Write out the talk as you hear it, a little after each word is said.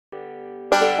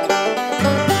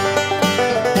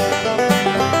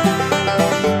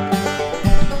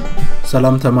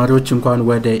ሰላም ተማሪዎች እንኳን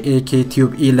ወደ AK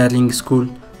Tube e-learning school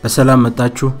በሰላም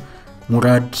መጣችሁ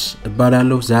ሙራድ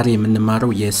እባላለሁ ዛሬ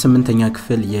የምንማረው የ8ኛ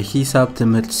ክፍል የሂሳብ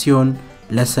ትምህርት ሲሆን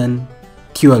lesson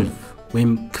 12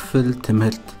 ወይም ክፍል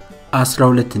ትምህርት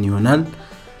 12 ይሆናል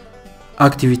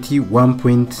activity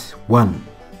 1.1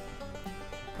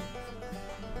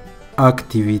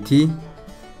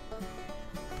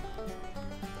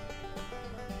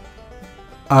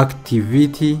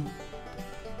 activity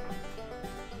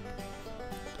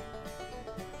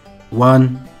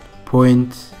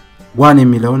 1.1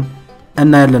 የሚለውን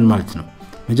እናያለን ማለት ነው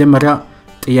መጀመሪያ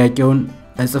ጥያቄውን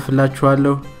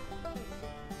እጽፍላችኋለሁ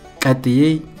ቀጥዬ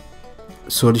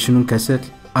ሶሉሽኑን ከስር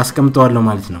አስቀምጠዋለሁ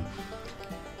ማለት ነው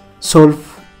solve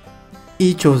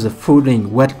each of the following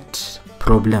word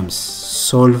problems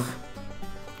solve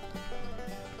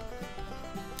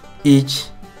each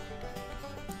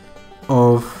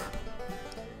of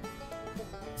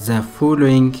the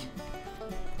following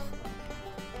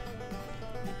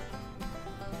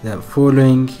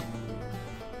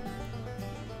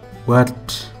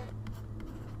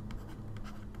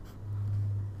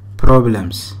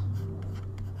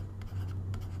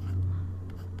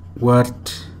word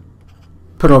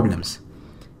problems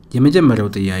የመጀመሪያው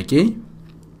ጥያቄ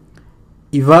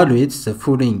evaluate the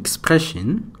following expression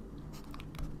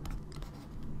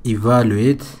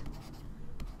evaluate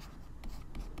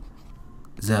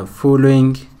the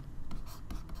following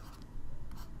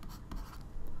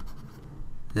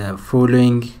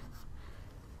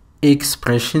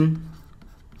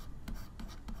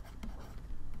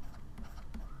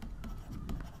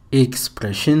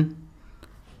expression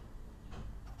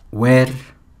where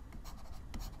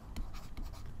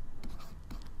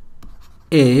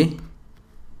A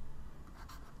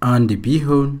and B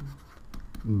ሆን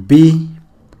B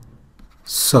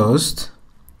ሶስት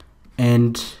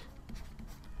and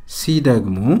C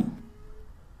ደግሞ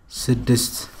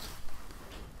ስድስት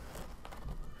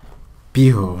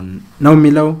ቢሆን ነው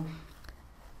የሚለው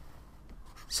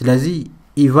ስለዚህ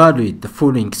evaluate the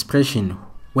following expression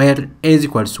where A is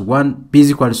equals to 1 B is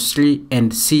equals to 3 and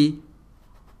C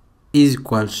is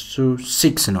equals to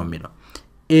 6 ነው የሚለው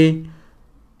A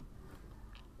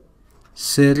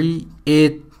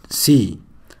 3AC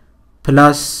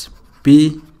plus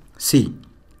BC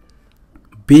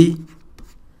B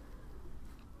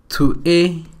 2A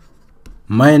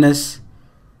minus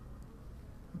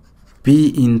B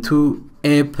into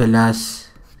A plus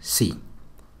C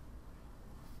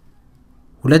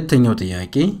ሁለተኛው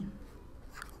ጥያቄ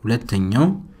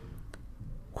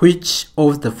which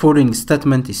of the following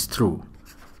statement is true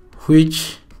which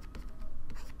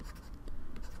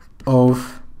of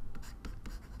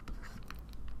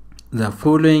the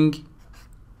following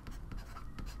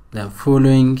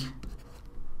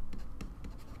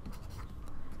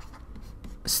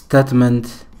statement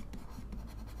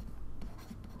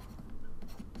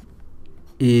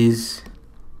is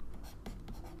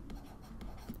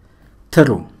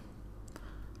true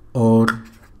or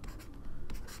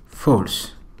false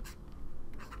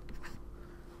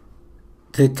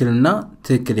ትክክልና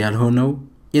ትክክል ያልሆነው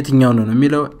የትኛው ነው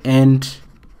የሚለው and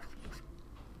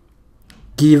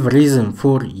give reason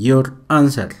for your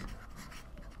answer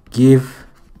give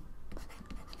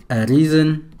a reason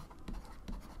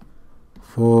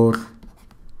for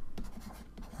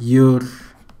your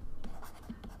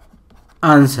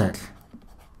answer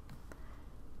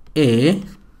A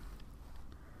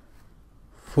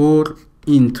 4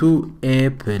 into A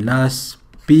plus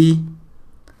B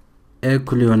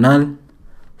equal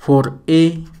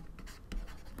 4A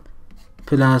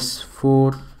plus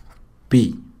 4B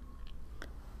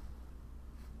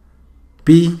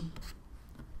B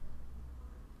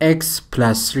x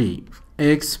plus 3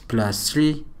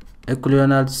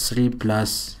 equal 3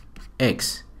 plus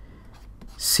x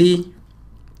C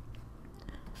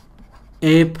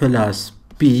A plus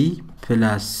B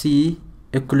plus C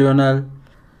equal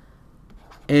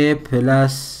A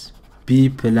plus B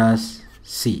plus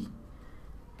C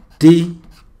D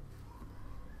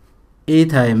A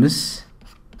times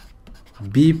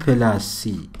B plus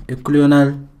C equal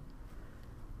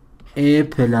A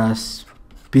plus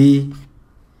B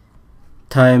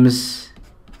times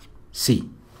C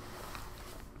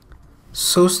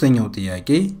ሶስተኛው ጥያቄ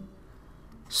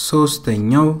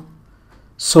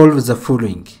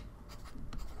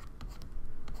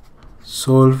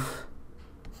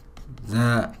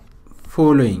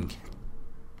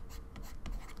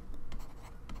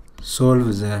solve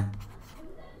the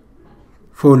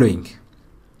following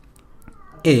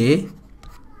A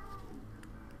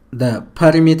the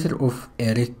perimeter of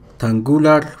a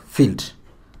rectangular field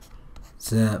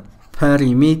the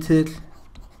perimeter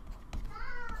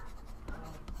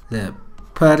the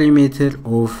perimeter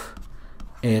of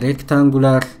a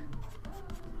rectangular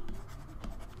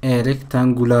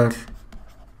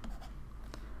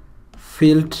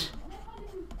field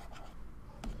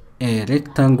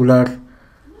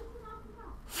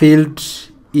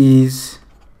is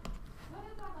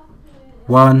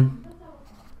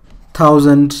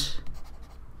 1000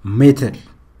 meter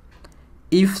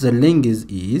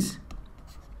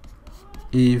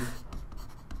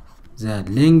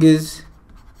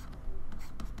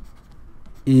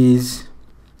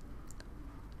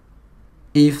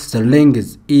if the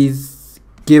length is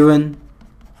given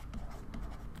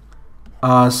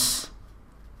as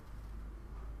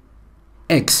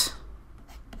x,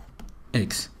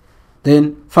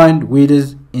 then find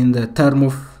width in the term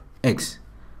of x.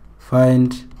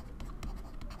 Find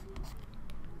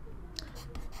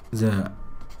the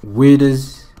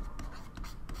width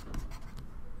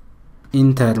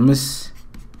in terms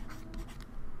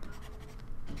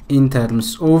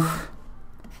of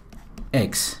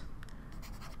x.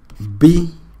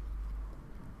 B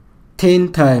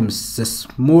 10 times the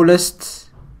smallest,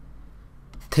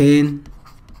 10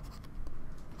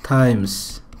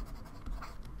 times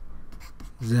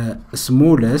the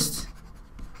smallest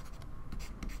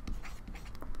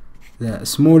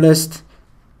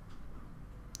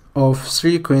of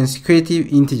 3 consecutive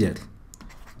integers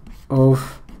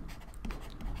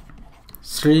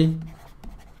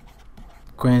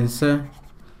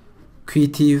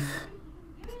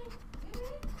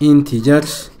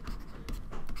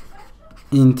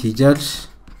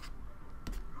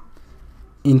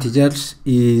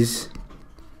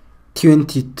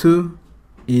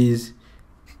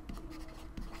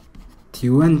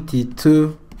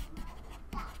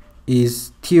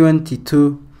is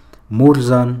 22 more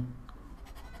than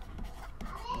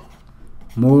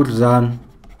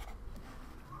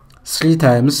 3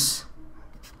 times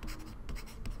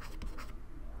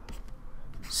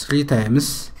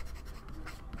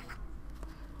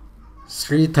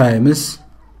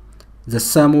the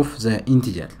sum of the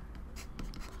integer.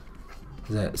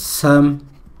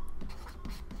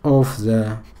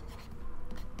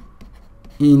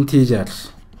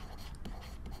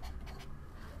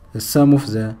 The sum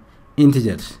of the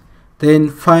integers. Then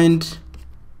find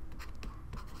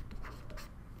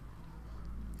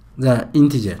the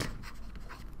integer.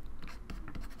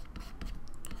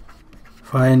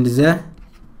 Find the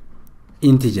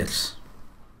integers.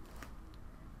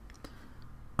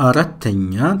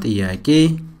 አራተኛ ጥያቄ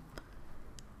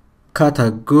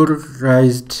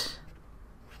categorized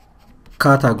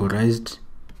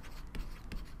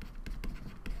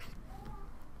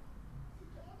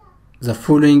the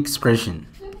following expression.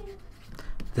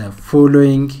 The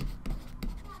following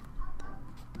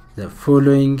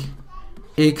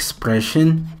expression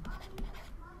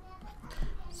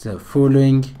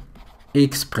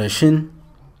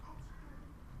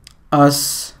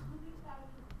as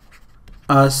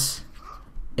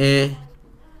a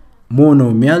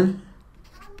monomial,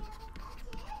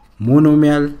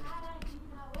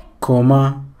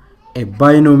 comma, a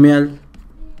binomial,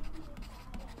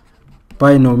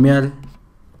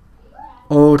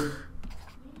 or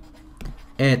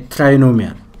a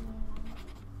trinomial.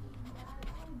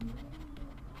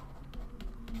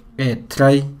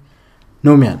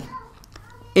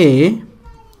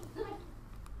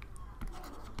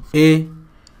 A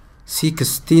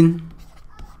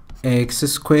 16x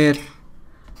square,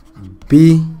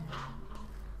 B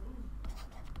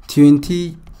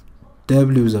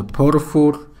 20w the power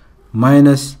 4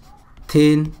 minus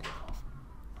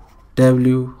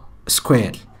 10w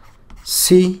square,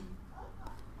 C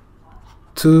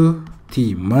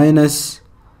 2t minus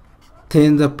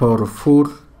 10 the power 4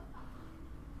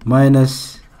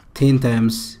 minus 10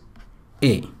 times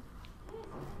A.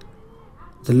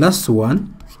 The last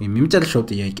one, የመጨረሻው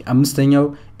ጥያቄ አምስተኛው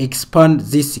expand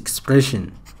this expression.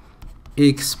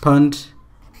 Expand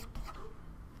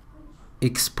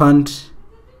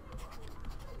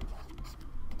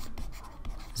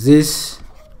this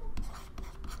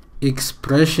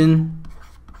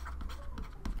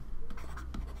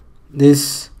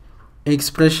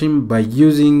expression by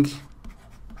using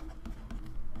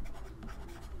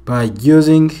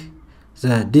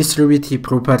the distributive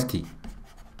property.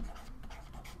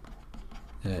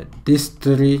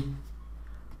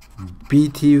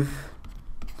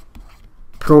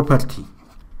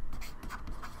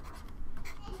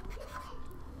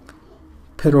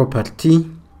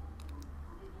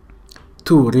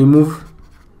 To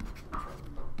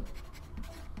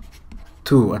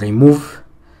remove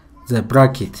the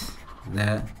bracket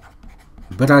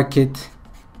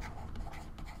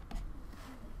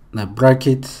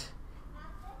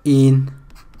in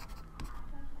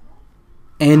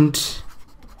and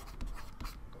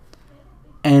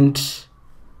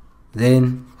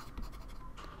then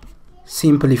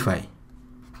simplify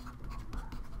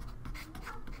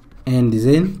and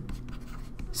then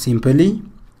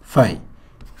simplify.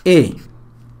 A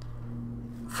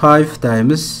 5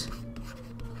 times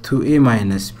 2a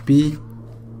minus b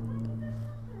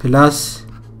plus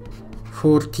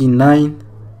 49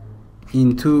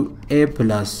 into a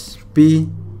plus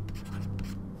b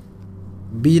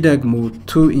ደግሞ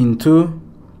 2 into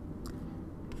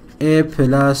a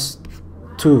plus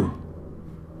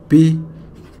 2b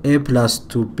a plus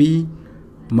 2b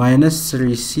minus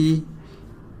 3c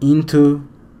into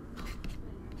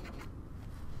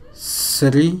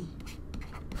 3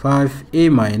 5a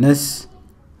minus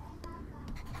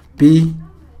b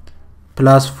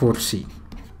plus 4c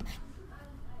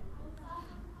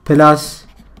plus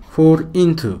 4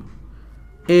 into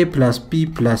a plus b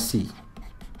plus c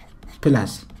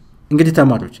plus እንግዲህ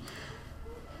ተማሪዎች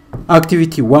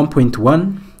አክቲቪቲ 1.1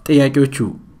 ጥያቄዎቹ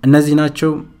እነዚህ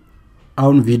ናቸው።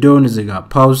 አሁን ቪዲዮውን እዚህ ጋር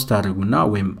ፓውዝ ታደርጉና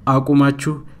ወይም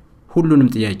አቁማችሁ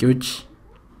ሁሉንም ጥያቄዎች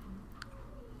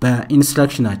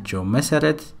በኢንስትራክሽናቸው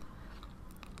መሰረት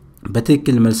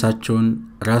በትክክል መልሳቸውን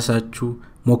ራሳችሁ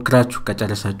ሞክራችሁ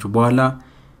ከጨረሳችሁ በኋላ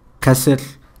ከስር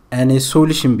እኔ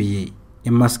ሶሉሽን ብዬ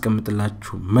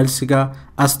የማስቀምጥላችሁ መልስ ጋር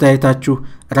አስተያየታችሁ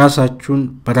ራሳችሁን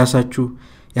በራሳችሁ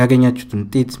ያገኛችሁትን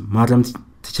ውጤት ማረም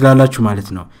ትችላላችሁ ማለት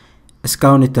ነው።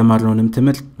 እስካሁን የተማርነውንም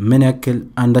ትምህርት ምን ያክል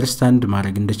አንደርስታንድ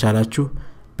ማድረግ እንደቻላችሁ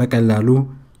በቀላሉ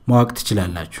ማወቅ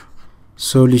ትችላላችሁ።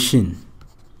 ሶሉሽን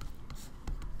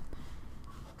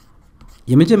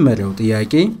የመጀመሪያው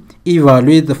ጥያቄ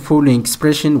evaluate the following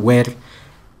expression where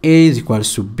a is equals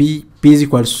to b, b is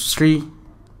equals to 3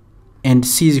 and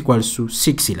c is equals to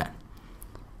 6 ይላል።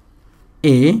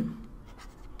 a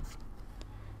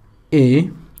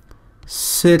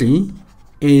 3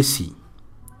 ac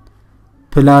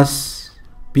plus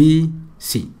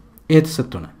bc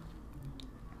ተሰጥቶናል።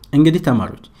 እንግዲህ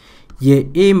ተማሪዎች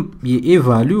የa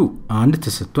ቫልዩ 1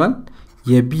 ተሰጥቷል፣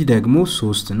 የb ደግሞ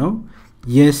 3 ነው፣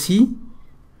 የc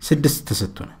 6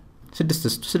 ተሰጥቶናል።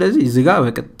 6 ስለዚህ እዚህ ጋር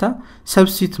በቀጥታ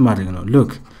ሰብስቲት ማድረግ ነው።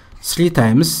 ሉክ 3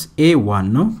 times a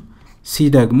 1 ነው፣ c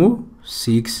ደግሞ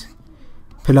 6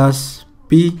 plus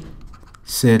b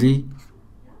 3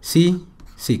 c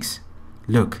 6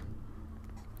 ሉክ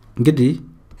እንግዲህ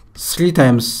 3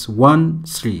 times 1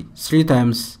 3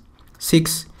 times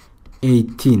 6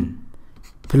 18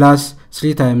 plus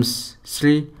 3 times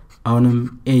 3 አሁንም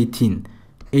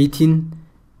 18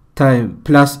 time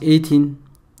plus 18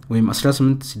 ወይም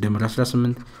 18 ሲደመር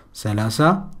 18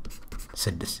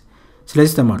 36።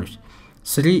 ስለዚህ ተማሪዎች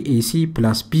 3ac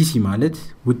plus bc ማለት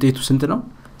ውጤቱ ስንት ነው?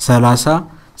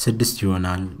 36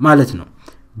 ይሆናል ማለት ነው።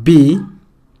 b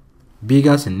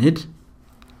ጋር ስንሄድ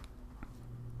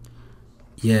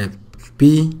የb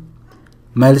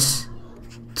መልስ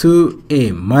 2a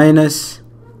minus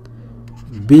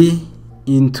b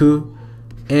into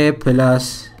a plus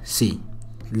c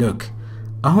look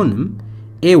አሁንም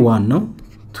a 1 ነው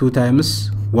 2 times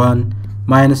 1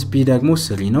 minus b ደግሞ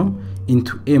 3 ነው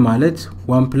into a ማለት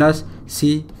 1 plus c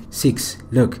 6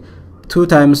 look 2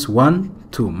 times 1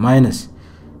 2 minus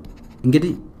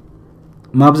እንግዲህ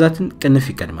ማብዛትን ቅንፍ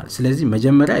ይቀድማል። ስለዚህ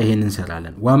መጀመሪያ ይሄንን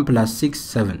እንሰራለን 1 plus 6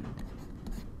 7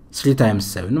 3 times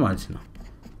 7 ማለት ነው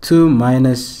 2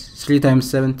 minus 3 times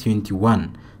 7 21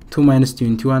 2 minus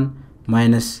 21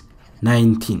 minus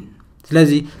 19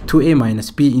 ስለዚህ 2a minus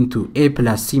b into a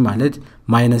plus c ማለት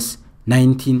minus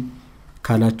 19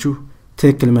 ካላችሁ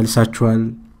ትክክል መልሳችኋል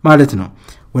ማለት ነው።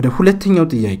 ወደ ሁለተኛው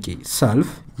ጥያቄ ሳልፍ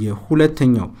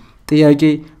የሁለተኛው ጥያቄ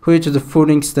which of the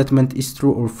following statement is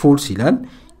true or false ይላል።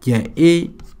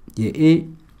 የa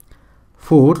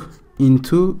 4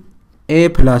 into a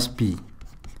plus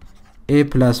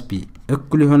b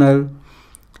እኩል ይሆናል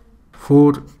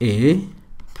 4a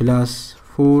plus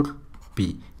 4b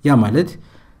ያ ማለት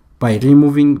by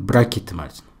removing bracket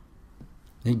ማለት ነው።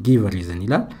 give a reason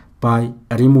ይላል by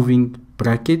removing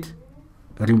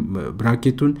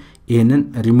bracketun ይሄንን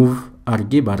remove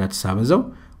አርጌ ባራት ሳበዛው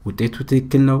ውጤቱ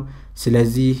ትክክል ነው።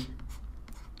 ስለዚህ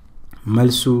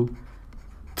መልሱ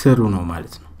true ነው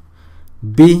ማለት ነው።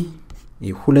 b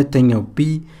የሁለተኛው b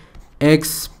x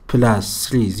plus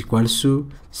 3 is equals to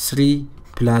 3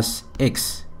 plus x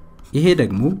ይሄ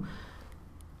ደግሞ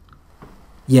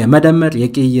የመደመር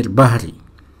የቀይር ባህሪ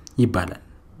ይባላል።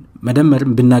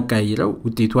 መደመርን ብናቀያይረው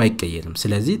ውጤቱ አይቀየርም።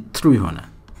 ስለዚህ true ይሆናል።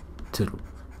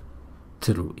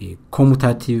 true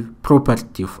commutative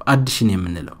property of addition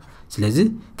የምንለው ስለዚህ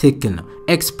ትክክል ነው።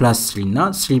 x plus 3 እና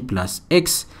 3 plus x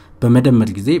በመደመር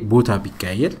ጊዜ ቦታ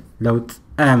ቢቀያየር ለውጥ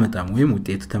አያመጣም ወይም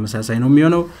ውጤቱ ተመሳሳይ ነው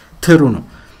የሚሆነው ትሩ ነው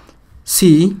ሲ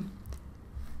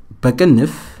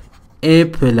በቅንፍ a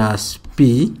plus b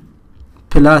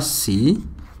plus c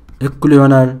እኩል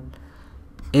ይሆናል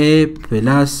a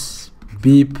plus b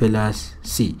plus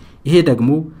c ይሄ ደግሞ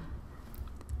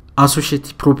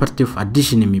associative property of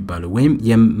addition የሚባለው ወይም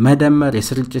የመደመር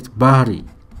የስርጭት ባህሪ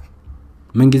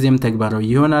ምንጊዜም ተግባራዊ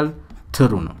ይሆናል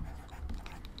ትሩ ነው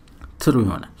ትሩ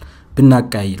ይሆናል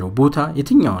ብናቀያይረው ቦታ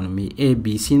የትኛውንም a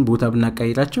b c ን ቦታ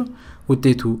ብናቀያይራቸው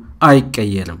ውጤቱ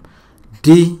አይቀየርም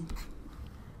d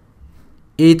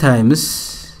a times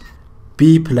b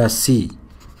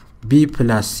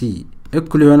plus c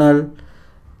እኩል ይሆናል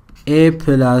a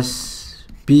plus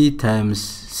b times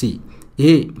c ይሄ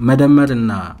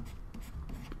መደመርና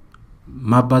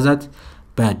ማባዛት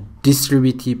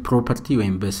በዲስትሪቢዩቲቭ ፕሮፐርቲ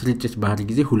ወይም በስርጭት ባህሪ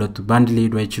ጊዜ ሁለቱ ባንድ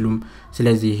ሊሄዱ አይችሉም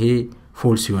ስለዚህ ይሄ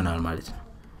ፎልስ ይሆናል ማለት ነው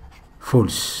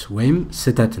ፎልስ ወይም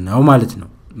ስተት ነው ማለት ነው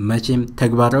መቼም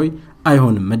ተግባራዊ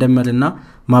አይሆንም መደመርና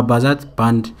ማባዛት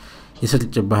ባንድ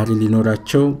የስርጭት ባህሪ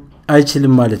ሊኖራቸው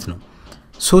አይችልም ማለት ነው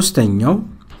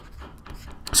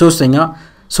ሶስተኛ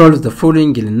solve the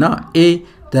following እና a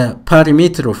the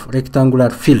perimeter of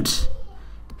rectangular field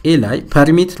a ላይ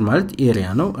perimeter ማለት ኤሪያ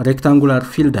ነው rectangular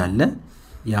field አለ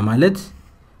ያ ማለት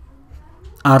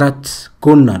አራት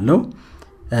ጎን አለው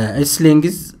its length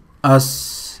is as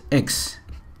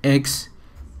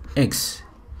x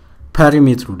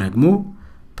perimeter ደግሞ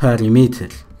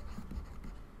perimeter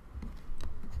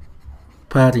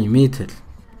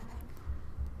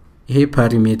ይሄ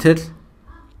perimeter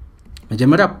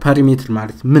መጀመሪያ perimeter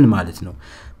ማለት ምን ማለት ነው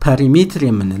perimeter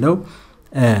የምንለው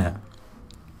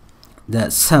the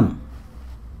sum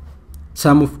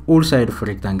of all sides of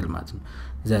rectangle ማለት ነው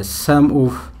the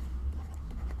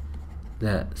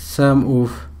sum of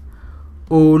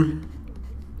all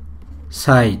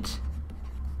sides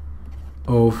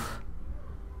of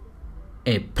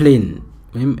a plane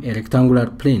ወይም a rectangular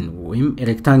plane ወይም a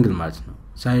rectangle ማለት ነው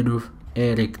side of a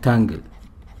rectangle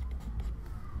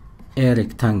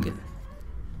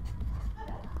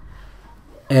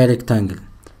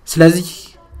ስለዚህ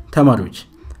ተማሪዎች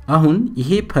አሁን ይሄ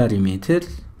ፐሪሜትር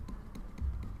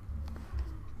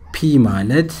p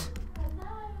ማለት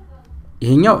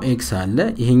ይሄኛው x አለ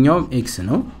ይሄኛውም x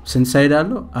ነው ስንት ሳይድ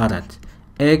አለው 4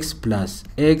 x plus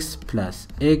x plus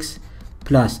x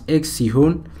plus x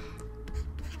ሲሆን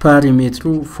ፐሪሜትሩ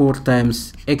 4 times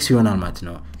x ይሆናል ማለት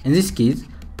ነው in this case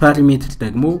ፐሪሜትር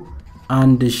ደግሞ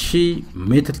 1000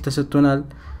 ሜትር ተሰጥቶናል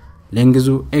ሌንግዙ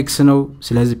x ነው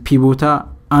ስለዚህ p ቦታ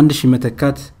 1000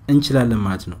 መተካት እንችላለን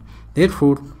ማለት ነው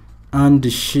therefore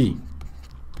 1000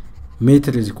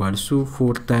 meter is equals to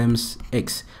 4 times x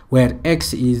where x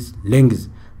is length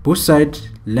both side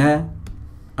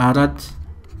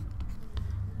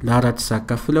ለአራት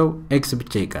ሳካፍለው x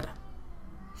ብቻ ይቀራል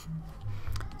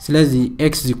ስለዚህ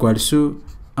x is equals to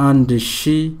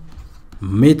 1000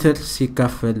 ሜትር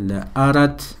ሲካፈል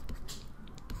ለአራት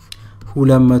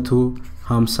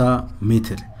 250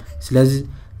 ሜትር ስለዚህ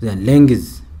the length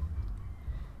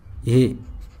ይሄ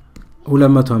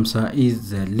 250 is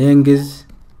the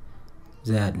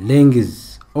length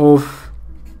of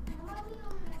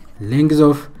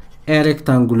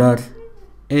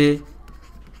a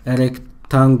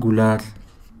rectangular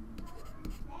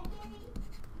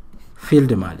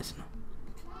field ማለት ነው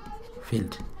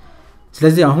field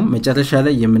ስለዚህ አሁን መጨረሻ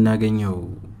ላይ የምናገኘው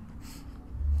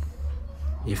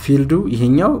የፊልዱ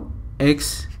ይሄኛው x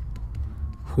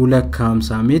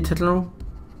 250 ሜትር ነው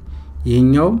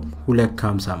ይሄኛው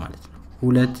 250 ማለት ነው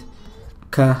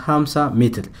 250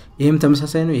 ሜትር ይሄም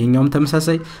ተመሳሳይ ነው ይሄኛውም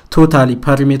ተመሳሳይ ቶታሊ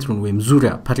ፐሪሜትሩን ወይም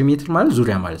ዙሪያ ፐሪሜትር ማለት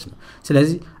ዙሪያ ማለት ነው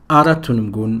ስለዚህ አራቱንም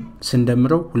ጎን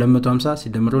ስንደምረው 250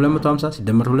 ሲደመር 250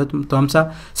 ሲደመር 250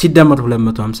 ሲደመር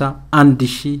 250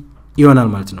 1000 ይሆናል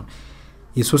ማለት ነው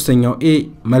የሶስተኛው a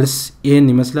መልስ ይሄን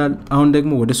ይመስላል አሁን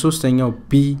ደግሞ ወደ ሶስተኛው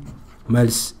b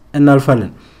መልስ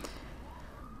እናልፋለን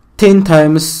 10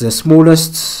 times the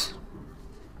smallest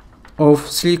of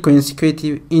 3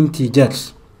 consecutive integers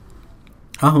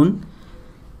አሁን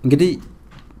እንግዲህ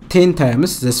 10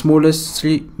 times the smallest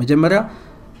 3 መጀመሪያ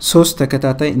 3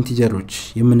 ተከታታይ ኢንቲጀሮች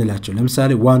የምንላቸው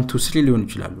ለምሳሌ 1 2 3 ሊሆኑ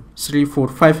ይችላሉ 3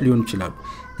 4 5 ሊሆኑ ይችላሉ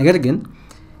ነገር ግን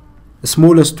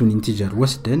smallest ኢንቲጀር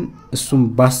ወስደን እሱም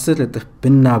በ10 እጥፍ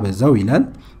ብናበዛው ይላል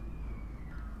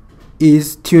is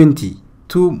 20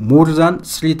 to more than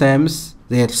 3 times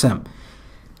their sum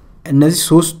እነዚህ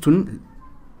ሶስቱን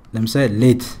ለምሳሌ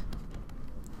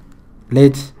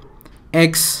let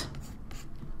x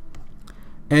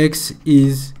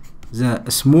is the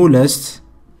smallest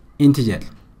integer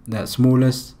the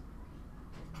smallest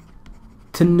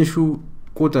ትንሹ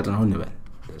ቁጥር ነው እንበል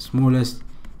the smallest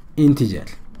integer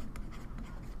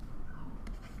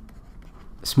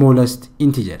smallest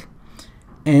integer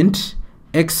and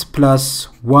x plus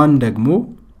 1 ደግሞ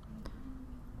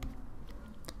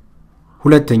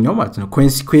ሁለተኛው ማለት ነው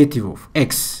consecutive of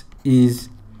x is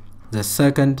the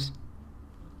second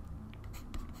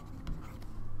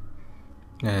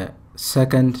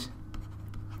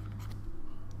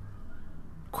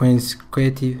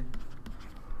consecutive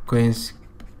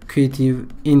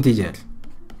integer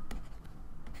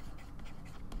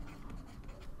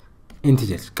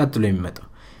ቀጥሎ የሚመጣው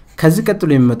ከዚህ ቀጥሎ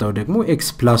የሚመጣው ደግሞ x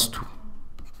plus 2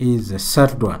 is the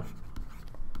third one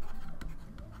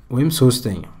ወይም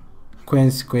ሶስተኛው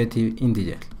consecutive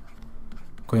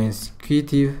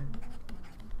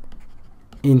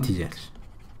integer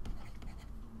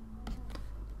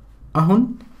አሁን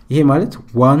ይሄ ማለት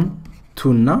 1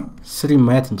 2 እና 3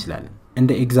 ማየት እንችላለን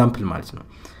እንደ ኤግዛምፕል ማለት ነው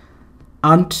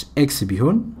አንድ x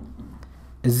ቢሆን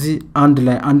እዚህ አንድ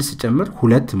ላይ አንድ ሲጨምር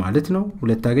 2 ማለት ነው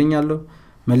 2 ታገኛለሁ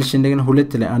መልሽ እንደገና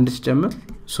 2 ላይ አንድ ሲጨምር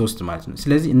 3 ማለት ነው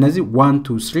ስለዚህ እነዚህ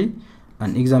 1 2 3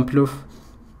 an example of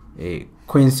a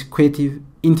consecutive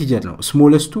integer ነው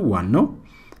smallest 1 ነው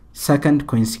second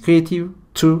consecutive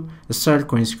 2 third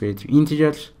consecutive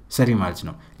integer 3 ማለት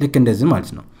ነው ልክ እንደዚህ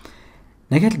ማለት ነው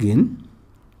ነገር ግን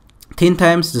 10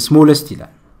 times the smallest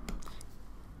ይላል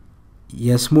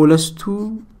የስሞለስቱ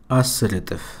 10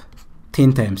 እጥፍ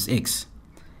 10 times x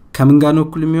ከምን ጋር ነው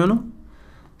እኩል የሚሆነው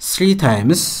 3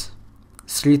 times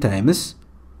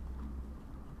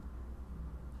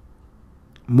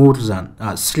more than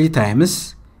 3 times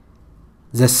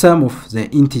the sum of the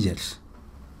integers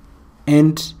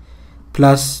and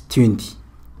plus 20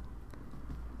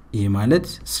 ይሄ ማለት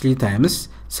 3 times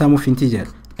sum of integer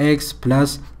x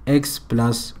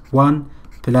plus 1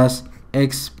 plus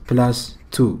x plus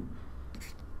 2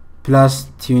 plus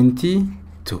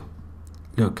 22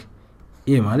 look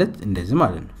ይሄ ማለት እንደዚህ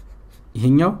ማለት ነው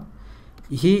ይሄኛው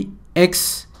ይሄ x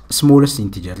smallest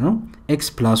integer ነው x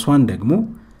plus 1 ደግሞ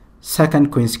second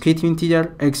consecutive integer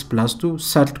x plus 2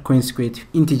 third consecutive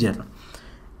integer ነው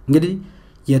እንግዲህ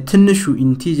የትንሹ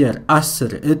ኢንቲጀር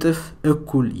 10 እጥፍ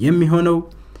እኩል የሚሆነው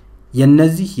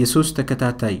የነዚህ የሶስት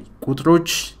ተከታታይ ቁጥሮች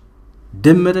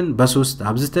ድምርን በ3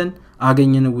 አብዝተን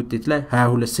አገኘነው ውጤት ላይ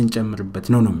 22 ስንጨምርበት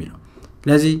ነው የሚለው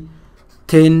ስለዚህ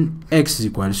 10x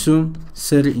equals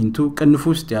 3 into ቅንፍ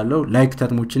ውስጥ ያለው ላይክ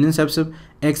ተርሞችን እንሰብስብ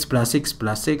x plus x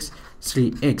plus x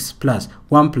 3x plus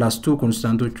 1 plus 2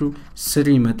 ኮንስታንቶቹ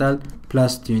 3 ይመጣል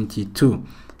plus 22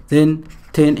 then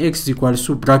 10x equals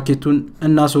ብራኬቱን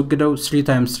እናስወግደው 3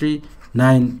 times 3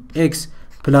 9x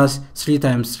plus 3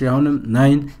 times 3 አሁንም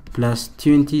 9 plus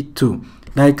 22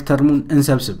 ላይክ ተርሙን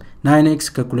እንሰብስብ 9x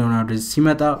ከኩለና ወደዚህ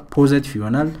ሲመጣ ፖዚቲቭ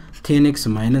ይሆናል 10x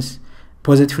minus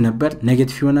ፖዚቲቭ ነበር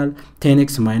ኔጌቲቭ ይሆናል 10x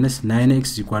minus 9x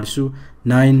equals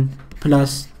 9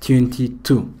 plus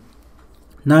 22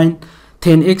 9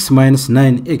 10x minus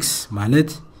 9x ማለት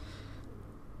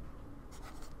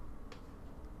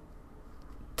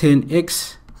 10x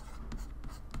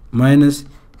minus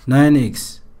 9x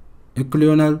እኩል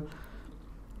ይሆናል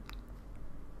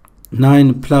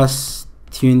 9 plus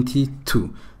 22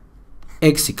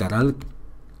 x ይቀራል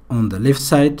on the left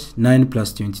side 9 plus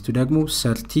 22 ደግሞ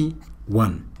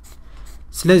 31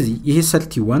 ስለዚህ ይሄ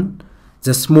 31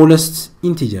 the smallest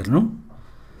integer ነው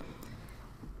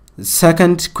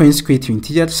second consecutive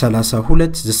integer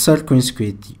 32 the third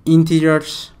consecutive integer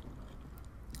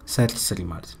 33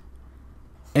 ማለት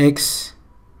x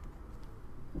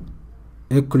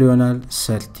እኩል ይሆናል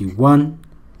 31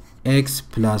 x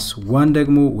plus 1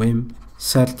 ደግሞ ወይም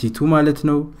 32 ማለት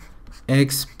ነው x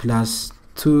plus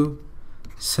 2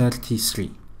 33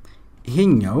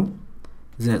 ይሄኛው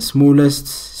the smallest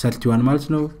 31 ማለት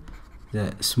ነው the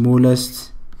smallest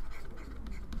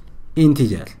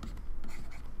integer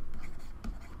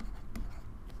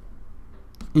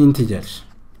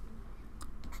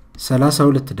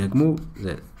 32 ደግሞ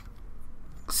the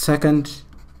second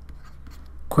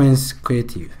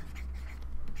consecutive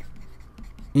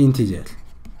integer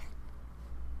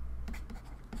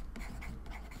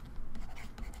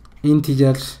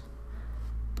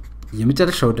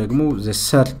የመጨረሻው ደግሞ the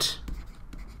third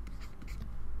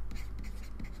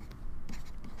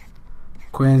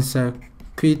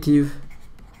consecutive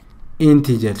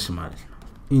integers ማለት ነው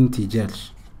integers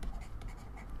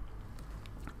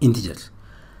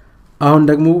አሁን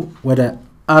ደግሞ ወደ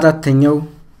አራተኛው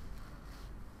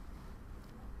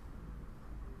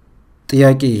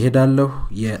ጥያቄ ሄዳለሁ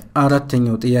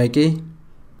የአራተኛው ጥያቄ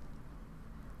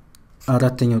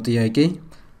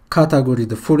category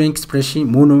the following expression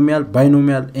monomial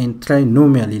binomial and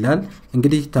trinomial ይላል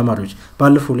እንግዲህ ተማሪዎች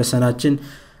ባለፈው ለሰናችን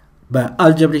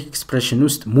በአልጀብሪክ ኤክስፕሬሽን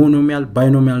ውስጥ monomial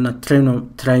binomial እና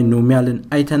trinomialን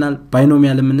አይተናል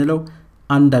binomial የምንለው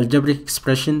አንድ አልጀብሪክ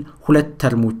ኤክስፕሬሽን ሁለት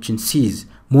ተርሞችን ሲይዝ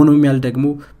ሞኖሚያል ደግሞ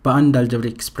በአንድ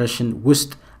አልጀብሪክ ኤክስፕሬሽን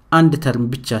ውስጥ አንድ ተርም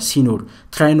ብቻ ሲኖር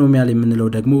ትራይኖሚያል የምንለው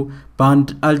ደግሞ በአንድ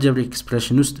አልጀብሪክ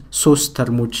ኤክስፕሬሽን ውስጥ ሶስት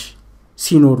ተርሞች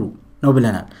ሲኖሩ ነው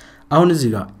ብለናል አሁን እዚህ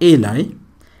ጋር a ላይ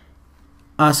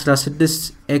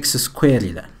 16x²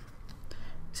 ይላል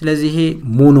ስለዚህ ይሄ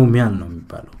ሞኖሚያል ነው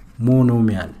የሚባለው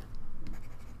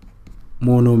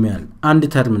ሞኖሚያል አንድ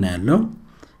ተርም ነው ያለው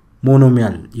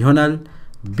ሞኖሚያል ይሆናል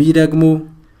b ደግሞ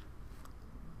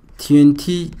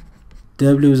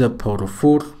 20w the power of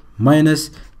 4 minus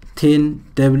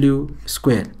 10w²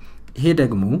 ይሄ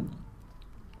ደግሞ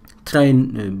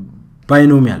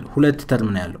ባይኖሚያል ሁለት ተርም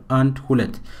ነው ያለው አንድ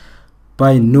ሁለት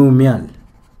ባይኖሚያል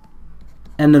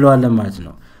እንለዋለን ማለት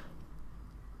ነው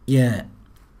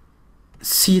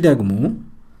ሲ ደግሞ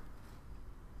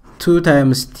 2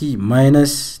 times t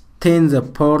minus 10 the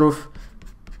power of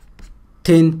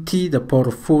 10t the power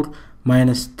of 4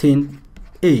 minus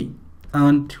 10a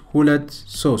and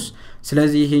 2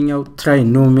 ስለዚህ ይሄኛው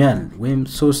ትራይኖሚያል ወይም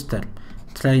ሶስት ተርም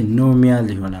ትራይኖሚያል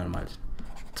ይሆናል ማለት ነው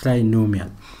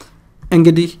ትራይኖሚያል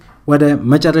እንግዲህ ወደ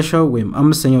መጨረሻው ወይም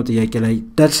አምስተኛው ጥያቄ ላይ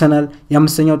ደርሰናል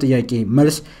የአምስተኛው ጥያቄ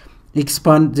መልስ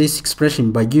expand this expression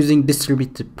by using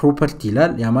distributive property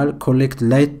ይላል ያማል collect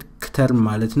like term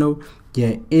ማለት ነው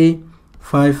የa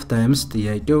 5 times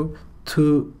ጥያቄው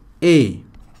 2a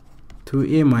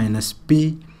minus b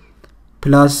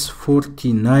plus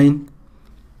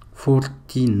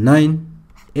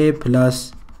 49a plus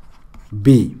b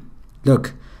look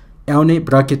አሁን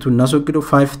ብራኬቱን እናስወግደው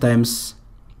 5 times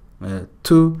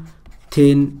 2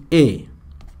 10a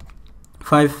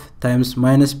 5 times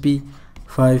minus b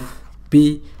 5b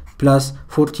plus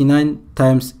 49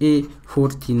 times a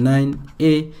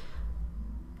 49a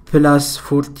plus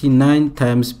 49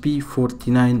 times b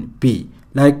 49b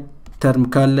like term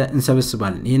ካለ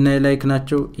እንሰበስባለን ይሄና ላይክ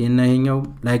ናቸው ይሄና ይሄኛው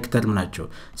ላይክ ተርም ናቸው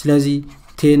ስለዚህ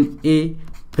 10a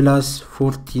plus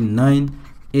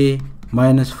 49a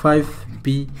minus 5b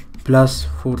plus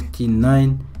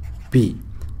 49b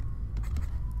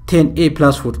 10a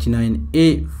plus 49a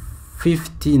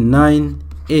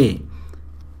 59a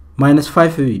minus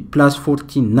 5b plus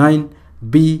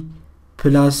 49b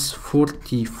plus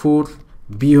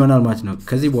 44b ይሆናል ማለት ነው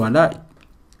ከዚህ በኋላ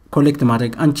ኮሌክት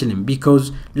ማድረግ አንችልም because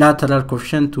lateral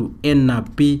coefficient to a እና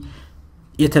b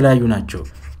የተለያዩ ናቸው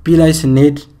b ላይ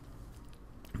ስንሄድ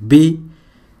b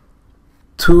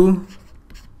 2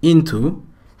 into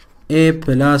a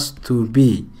plus 2b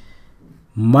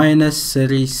minus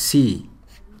 3c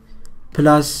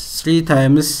plus 3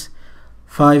 times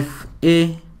 5a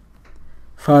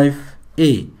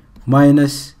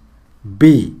minus b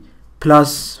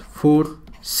plus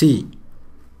 4c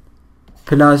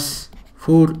plus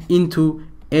 4 into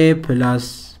a plus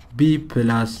b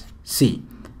plus c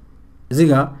እዚህ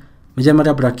ጋር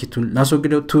መጀመሪያ ብራኬቱን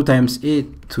ላስወግደው 2 times a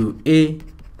 2a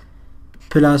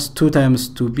plus 2 times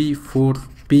 2b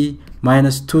 4b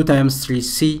minus 2 times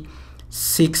 3c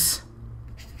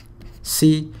 6c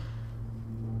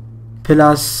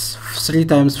plus 3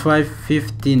 times 5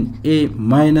 15a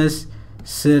minus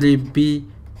 3b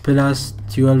plus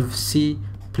 12c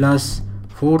plus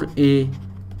 4a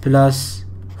plus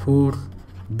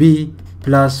 4b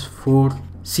plus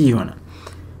 4c ይሆናል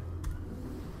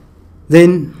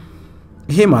then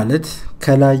ይሄ ማለት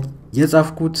ከላይ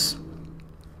የጻፍኩት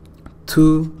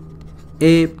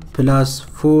 2a plus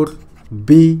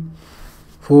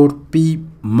 4b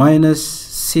minus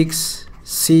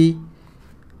 6c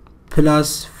plus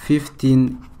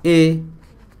 15a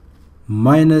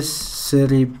minus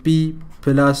 3b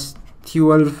plus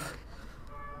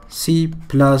 12c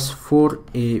plus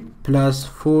 4a plus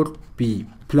 4b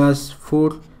plus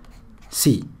 4c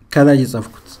ከላይ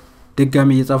የጻፍኩት ድጋሚ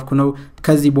የጻፍኩ ነው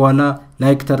ከዚህ በኋላ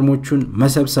ላይክ ተርሞቹን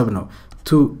መሰብሰብ ነው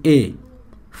 2a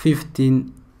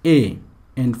 15a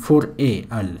and 4a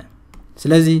አለ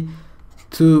ስለዚህ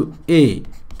 2a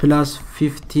plus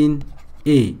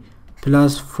 15a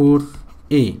plus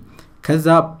 4a ከዛ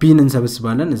b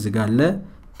እንሰብስባለን እዚህ ጋር አለ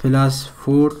plus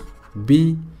 4b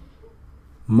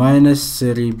minus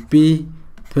 3b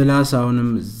plus አሁንም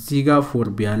እዚህ ጋር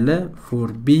 4b አለ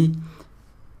 4b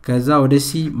ከዛ ወደ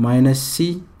c minus c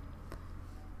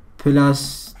plus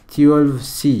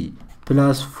 12c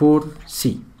plus 4c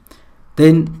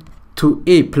then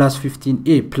 2a plus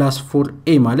 15a plus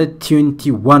 4a ማለት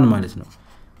 21 ማለት ነው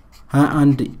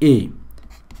 21a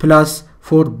plus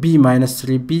 4b minus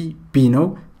 3b b ነው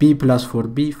b plus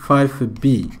 4b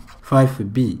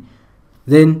 5b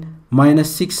then minus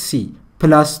 6c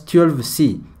plus 12c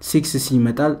 6c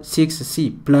ይመጣል 6c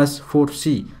plus 4c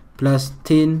plus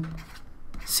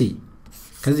 10c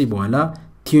ከዚህ በኋላ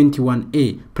 21a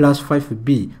plus 5b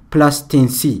plus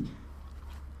 10c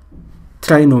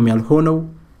ትራይኖሚያል ሆነው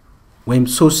ወይም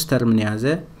 3 ተርም ነው ያዘ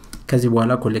ከዚህ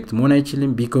በኋላ ኮሌክት መሆን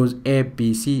አይችልም because a b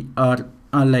c are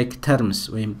unlike terms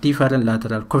ወይም different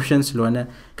lateral coefficients ስለሆነ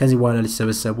ከዚህ በኋላ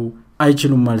ሊሰበሰቡ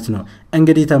አይችሉም ማለት ነው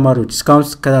እንግዲህ ተማሪዎች እስካሁን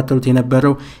ተከታተሉት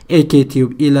የነበረው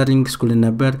AKTube e-learning school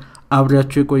ነበር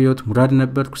አብራችሁ የቆየሁት ሙራድ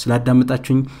ነበርኩ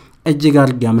ስላዳመጣችሁኝ እጅግ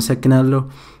አድርጌ አመሰግናለሁ